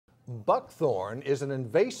Buckthorn is an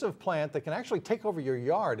invasive plant that can actually take over your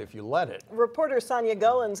yard if you let it. Reporter Sonia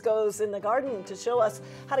Goins goes in the garden to show us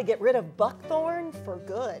how to get rid of buckthorn for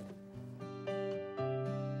good.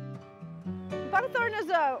 Buckthorn is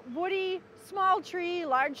a woody, small tree,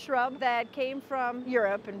 large shrub that came from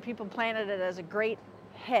Europe, and people planted it as a great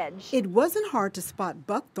hedge. It wasn't hard to spot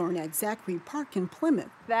buckthorn at Zachary Park in Plymouth.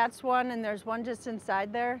 That's one, and there's one just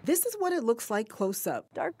inside there. This is what it looks like close up.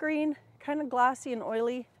 Dark green, kind of glossy and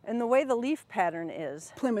oily, and the way the leaf pattern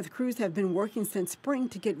is. Plymouth crews have been working since spring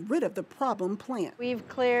to get rid of the problem plant. We've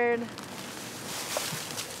cleared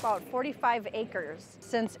about 45 acres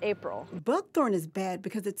since April. Buckthorn is bad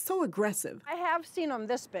because it's so aggressive, I have seen them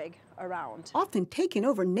this big around. often taking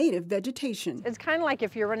over native vegetation. It's kind of like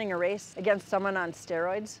if you're running a race against someone on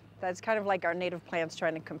steroids. That's kind of like our native plants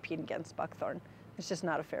trying to compete against buckthorn. It's just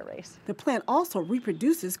not a fair race. The plant also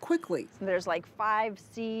reproduces quickly. There's like 5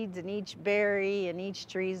 seeds in each berry, and each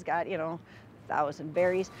tree's got, 1,000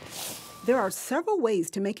 berries. There are several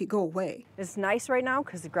ways to make it go away. It's nice right now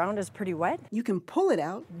because the ground is pretty wet. You can pull it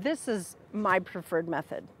out. This is my preferred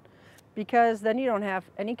method because then you don't have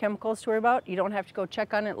any chemicals to worry about. You don't have to go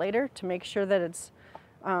check on it later to make sure that it's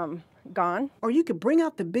gone. Or you could bring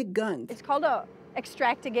out the big guns. It's called a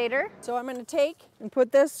extractigator. So I'm going to take and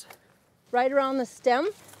put this right around the stem.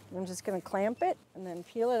 I'm just going to clamp it and then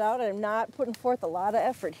peel it out. I'm not putting forth a lot of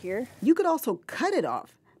effort here. You could also cut it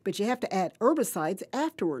off, but you have to add herbicides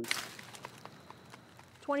afterwards.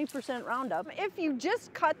 20% Roundup. If you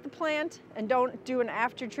just cut the plant and don't do an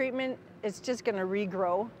after treatment, it's just going to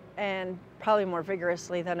regrow and probably more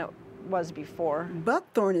vigorously than it was before.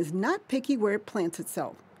 Buckthorn is not picky where it plants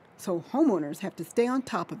itself, so homeowners have to stay on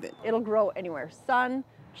top of it. It'll grow anywhere. Sun,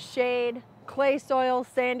 shade, clay soils,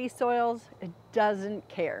 sandy soils, it doesn't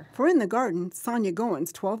care. For In the Garden, Sonia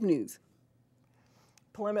Goins, 12 News.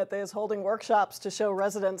 Plymouth is holding workshops to show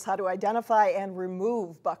residents how to identify and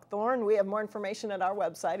remove buckthorn. We have more information at our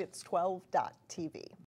website. It's 12.tv.